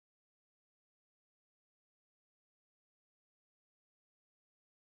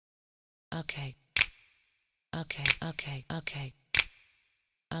Okay. Okay. Okay. Okay.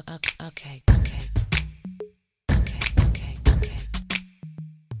 Okay. Okay. Okay. Okay. Okay.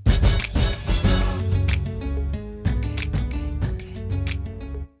 Okay.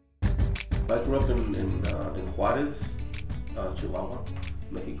 I grew up in Juarez, Chihuahua,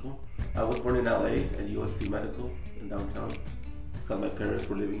 Mexico. I was born in LA at USC Medical in downtown because my parents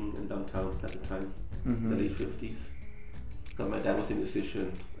were living in downtown at the time, the late 50s. Because my dad was a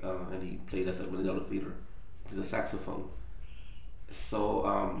musician and he played at the $1 Million Theater with a saxophone. So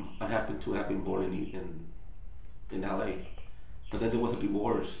I happened to have been born in LA. But then there was a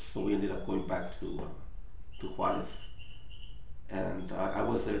divorce, so we ended up going back to Juarez. And I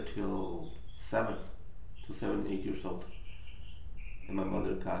was there till 7, 8 years old. And my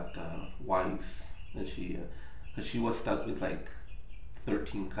mother got wise, and because she was stuck with like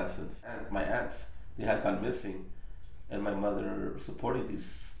 13 cousins. And my aunts, they had gone missing. And my mother supported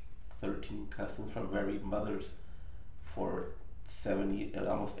these 13 cousins from married mothers for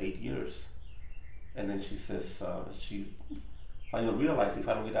almost 8 years. And then she says, she finally realized if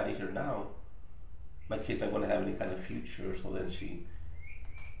I don't get out of here now, my kids aren't going to have any kind of future. So then she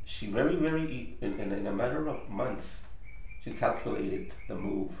very, in a matter of months, she calculated the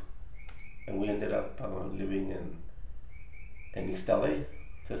move. And we ended up living in East LA,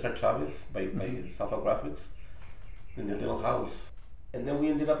 Cesar Chavez, by Salva Graphics, in this little house. And then we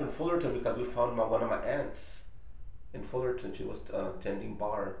ended up in Fullerton because we found one of my aunts in Fullerton. She was tending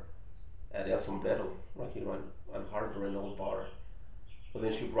bar at El Sombrero, right here on Harbor, an old bar. But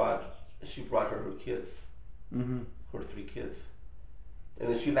then she brought her kids, her 3 kids, and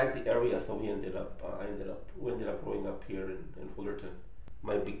then she liked the area, so we ended up growing up here in Fullerton.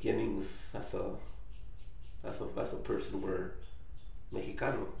 My beginnings as a person were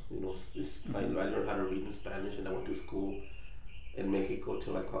Mexicano. I learned how to read in Spanish, and I went to school in Mexico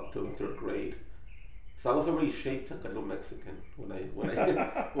till the 3rd grade. So I was already shaped like a little Mexican when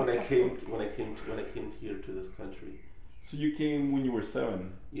I came here to this country. So you came when you were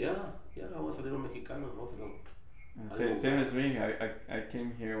 7. Yeah, I was a little Mexicano. I was a little Same as me. I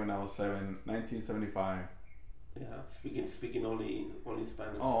came here when I was 7, 1975. Yeah, speaking only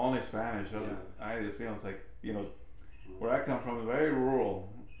Spanish. Oh, only Spanish. So Yeah. I just feel like, where I come from is very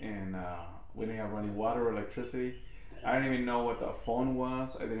rural, and we didn't have running water or electricity. I didn't even know what the phone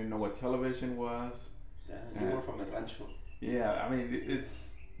was. I didn't know what television was. You were from the rancho. Yeah, I mean,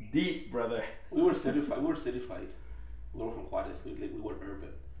 it's deep, brother. We were cityfied. We were from Juarez. We were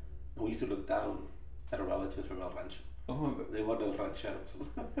urban. And we used to look down at our relatives from El Rancho. Oh, They were the rancheros.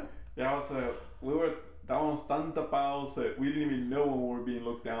 yeah, we were estábamos tan tapados that we didn't even know when we were being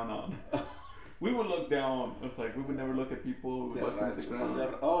looked down on. We would look down. It's like we would never look at people. We would look at the ground.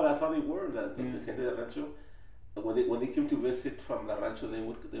 That's how they were. The gente del rancho. When they came to visit from the rancho, they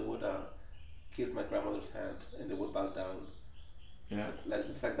would kiss my grandmother's hand and they would bow down. Yeah.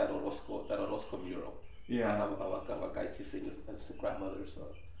 It's like that Orozco mural. Yeah. Of a guy kissing his grandmother's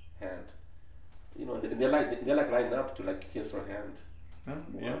hand. They're like lined up to like kiss her hand. Huh?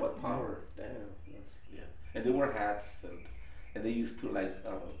 Yeah. What power! Damn. Yeah. And they wore hats and they used to like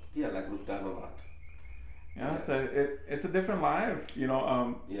look down a lot. Yeah, it's a different life,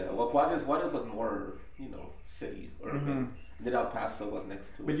 Yeah. Well, Juarez was more city urban. And then El Paso was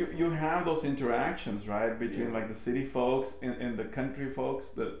next to but it. But you have those interactions, right, between like the city folks and the country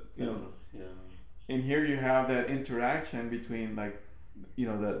folks. Yeah. And here you have that interaction between like,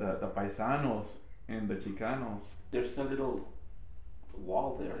 the paisanos and the Chicanos. There's a little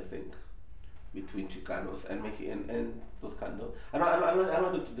wall there, I think, between Chicanos and those kind of. I don't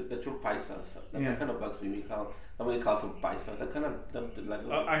know the term paisas. That kind of bugs me. Somebody calls them paisas. That kind of like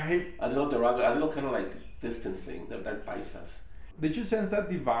I hate a little derogatory, a little kind of like distancing. They're paisas. Did you sense that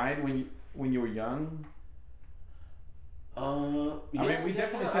divide when you were young? I mean, we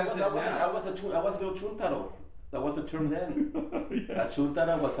definitely sense it now. I was a little chuntaro. That was the term then. Yeah. A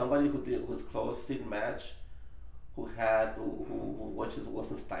chuntaro was somebody whose clothes didn't match, who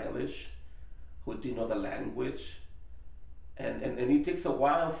wasn't stylish, who didn't know the language, and it takes a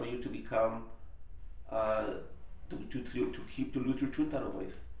while for you to become to lose your chuntaro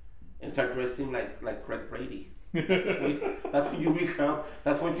voice and start dressing like Craig Brady. That's when you become.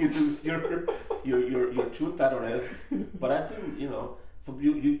 That's when you lose your chuntaro-ness. But I think so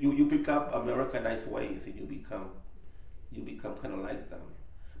you pick up Americanized ways and you become kind of like them.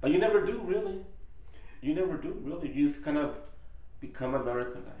 But you never do really. You just kind of become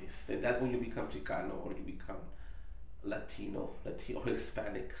Americanized, and that's when you become Chicano or you become Latino or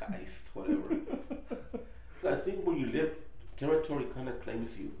Hispanicized, whatever. I think where you live, territory kind of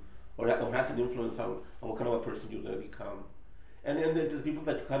claims you, or has an influence on what kind of a person you're going to become. And then the people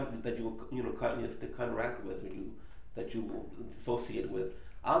that can't interact with, or that you associate with,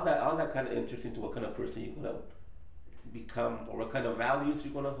 all that kind of enters into what kind of person you're gonna become, or what kind of values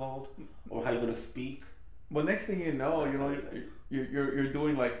you're gonna hold, or how you're gonna speak. Well, next thing you know, you're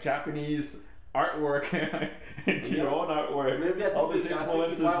doing like Japanese artwork into your own artwork. Maybe all these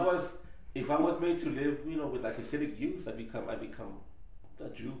influences. if I was made to live, with like Hasidic youth, I become a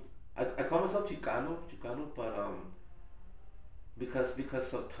Jew. I call myself Chicano, but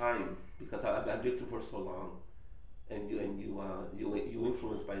because of time, because I've lived for so long, and you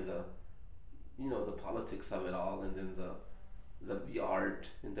influenced by the the politics of it all, and then the art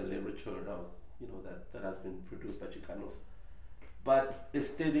and the literature of that has been produced by Chicanos. But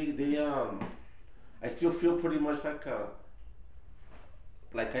it's they I still feel pretty much like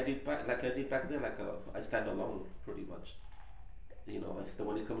I did back then, I stand alone pretty much.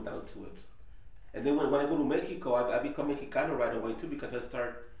 When it comes down to it. And then when I go to Mexico, I become Mexicano right away too, because I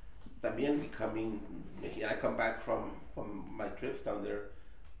start también becoming I come back from my trips down there,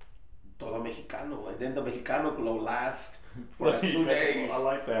 todo Mexicano, and then the Mexicano glow lasts for like 2 days. I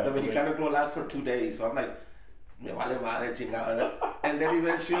like that. The Mexicano glow lasts for 2 days, so I'm like, me vale madre chingada, and then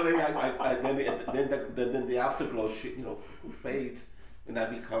eventually then the afterglow fades, and I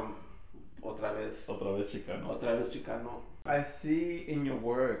become otra vez Chicano. I see in your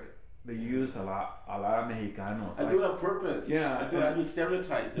work they use a lot of Mexicanos. I do it on purpose. Yeah, I do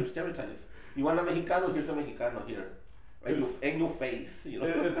stereotypes. There's stereotypes. You want a Mexicano? Here's a Mexicano here. In your face,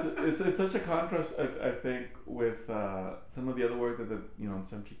 It's such a contrast, I think, with some of the other work that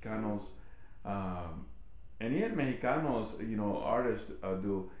some Chicanos, and even Mexicanos, artists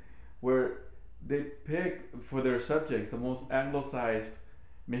do, where they pick for their subjects the most anglicized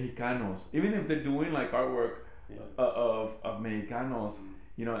Mexicanos, even if they're doing like artwork of Mexicanos,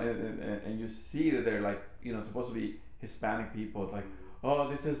 and you see that they're like supposed to be Hispanic people, like, oh,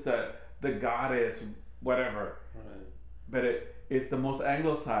 this is the goddess whatever. Right. But it's the most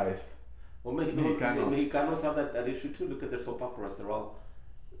anglicized. Well, Mexicanos have that issue too. Look at their soap operas; they're all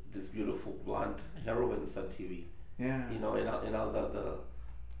these beautiful blonde heroines on TV. Yeah. And all the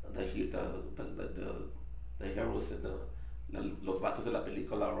heroes and los vatos de la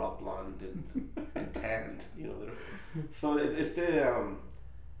película are all blonde and tanned. So it's the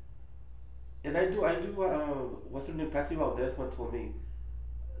and I do what's her name? Patsy Valdez once told me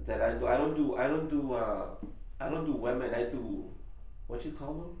that I don't do women. I do, what you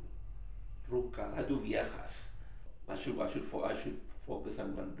call them? Rucas. I do viejas. I should focus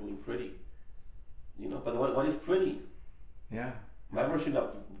on doing pretty. But what is pretty? Yeah. My version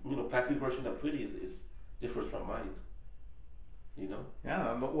of Patsy's version of pretty is differs from mine.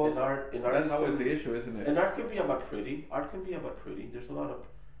 Yeah. Well, in art that's always the issue, isn't it? And art can be about pretty. There's a lot of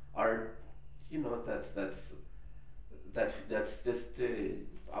art. That's just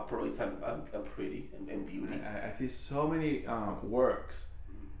operates on pretty and beauty. I see so many works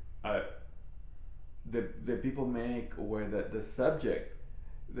that people make where the subject,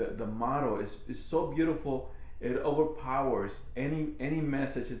 the motto is so beautiful, it overpowers any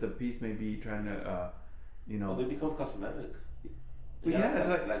message that the piece may be trying to Well, it becomes cosmetic.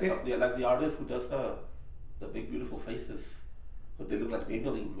 It's like the artist who does the big beautiful faces, but they look like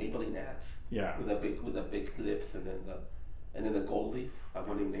Maybelline ads. Yeah. With the big lips and then the gold leaf. I'm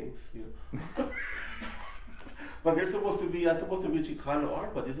running names, But that's supposed to be Chicano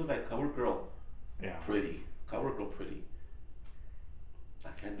art, but this is like cover girl. Yeah. Pretty. Cover girl pretty.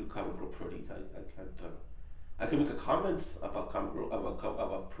 I can't do cover girl pretty. I can't. I can make a comments about cover girl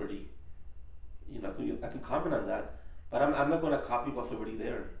about pretty. I can comment on that, but I'm not going to copy what's already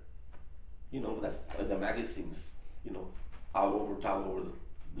there. That's in the magazines. All over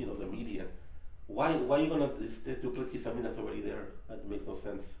the media. Why are you gonna duplicate something that's already there? That makes no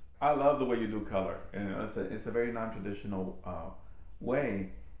sense. I love the way you do color, and it's a very non-traditional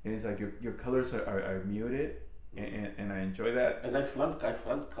way. And it's like your colors are muted, and I enjoy that. And I flunked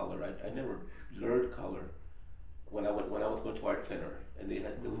color. I never learned color when I was going to art center, and they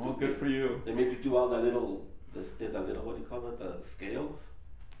had. Good for you. They made you do all the little what do you call it, the scales.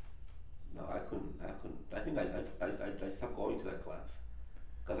 No, I couldn't. I think I stopped going to that class.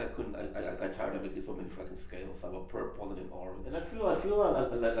 Because I couldn't, I got tired of making so many fucking scales. I'm a purple and an orange, and I feel a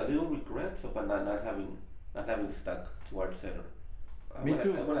little regret about not having stuck to art center. Me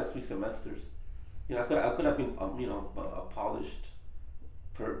too. I went at 3 semesters. I could have been a polished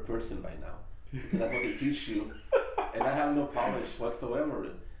person by now. That's what they teach you, and I have no polish whatsoever.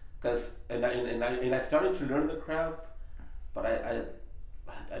 And I started to learn the craft, but I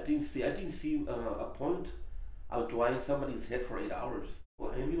didn't see a point of drawing somebody's head for 8 hours.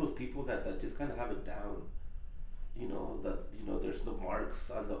 Well, I envy those people that just kind of have it down. there's no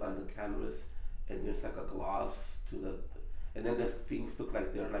marks on the canvas, and there's like a gloss to and then there's things look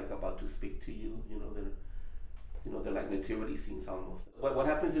like they're like about to speak to you. They're like nativity scenes almost. What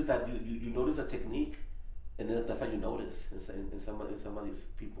happens is that you notice a technique, and then that's how you notice in some of these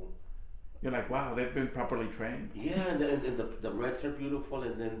people. You're like, wow, they've been properly trained. Yeah, and the reds are beautiful,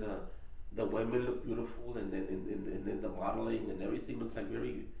 and then the women look beautiful, and then the modeling and everything looks like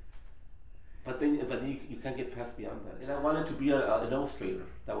very. But then you can't get past beyond that. And I wanted to be an illustrator.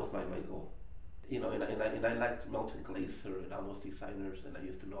 That was my goal. And I liked Milton Glaser and all those designers, and I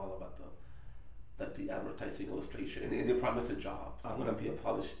used to know all about the advertising illustration. And they promised a job. I'm gonna be a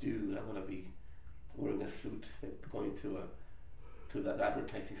polished dude. I'm gonna be wearing a suit and going to that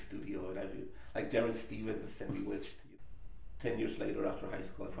advertising studio, and like Darren Stevens and Bewitched. 10 years later, after high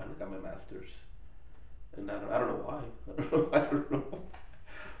school, I finally got my master's, and I don't know why. I don't know.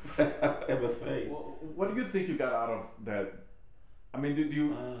 MFA. Well, what do you think you got out of that? I mean, do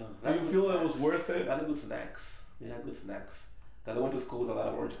you feel it was worth it? I had good snacks. They had good snacks. Because I went to school with a lot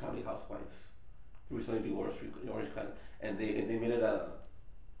of Orange County housewives. Recently divorced Orange County, and they made it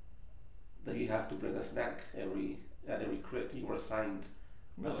that you have to bring a snack at every crit. You were assigned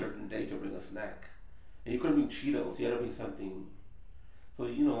a certain day to bring a snack, and you couldn't bring Cheetos. You had to bring something. So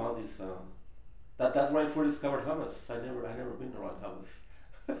all these. That's where I first discovered hummus. I never been around hummus.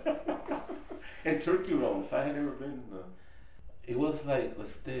 And turkey rolls. I had never been. It was like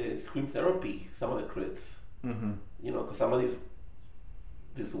the scream therapy. Some of the crits. Mm-hmm. Because some of these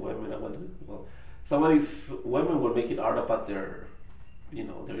women, some of these women were making art about their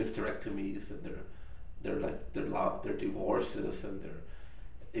hysterectomies and their divorces and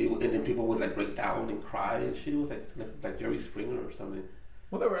and then people would like break down and cry, and she was like Jerry Springer or something.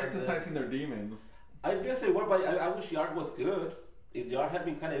 Well, they were exercising their demons. I guess they were, but I wish the art was good. If the art had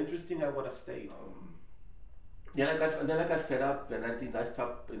been kind of interesting, I would have stayed. Then I got fed up, and I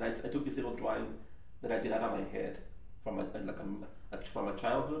stopped. And I took this little drawing that I did out of my head from my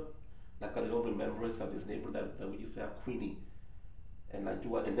childhood, like a little remembrance of this neighbor that we used to have, Queenie, and then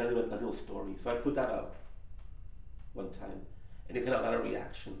a little story. So I put that up one time, and it got a lot of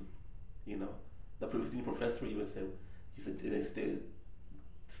reaction. The visiting professor even said,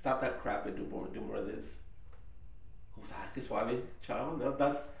 "Stop that crap and do more of this." Que suave, chao.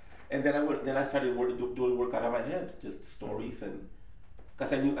 And then I started doing work out of my head, just stories, and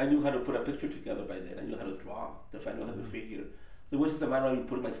because I knew how to put a picture together by then. I knew how to draw. I knew how to figure. So which is a matter of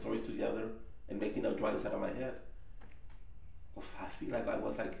putting my stories together and making up drawings out of my head.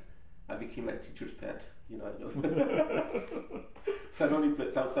 I became like teacher's pet.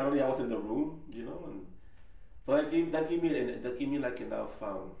 Suddenly I was in the room, and so that gave me like enough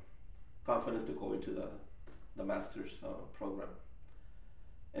confidence to go into the master's program.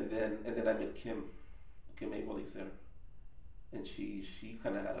 And then I met Kim Abel there, and she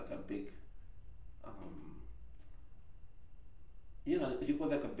kind of had like a big, she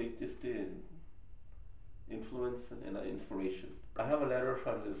was like a big influence and an inspiration. I have a letter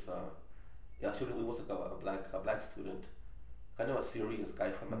from this. Actually, it was like a black student, kind of a serious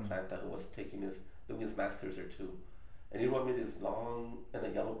guy from Atlanta who was doing his master's there too, and he wrote me this long and a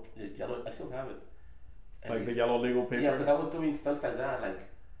yellow. I still have it. And like the yellow legal paper. Yeah, because I was doing stuff like that, like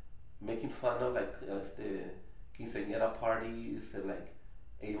making fun of like the quinceañera parties and like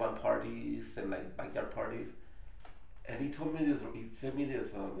Avon parties and like backyard parties. And he told me this. He sent me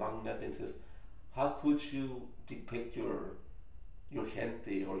this long note and says, "How could you depict your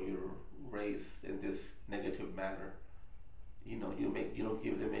gente or your race in this negative manner? You don't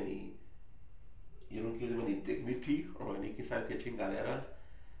give them any dignity or any chingaderas."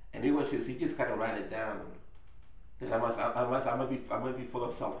 And he just kind of ran it down. Then I might be full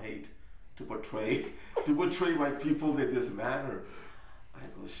of self-hate to portray my people in this manner. I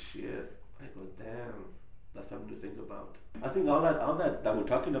go, shit. I go, damn. That's something to think about. I think all that we're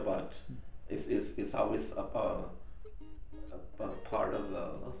talking about is always a part of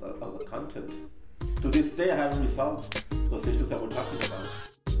the content. To this day, I haven't resolved those issues that we're talking about.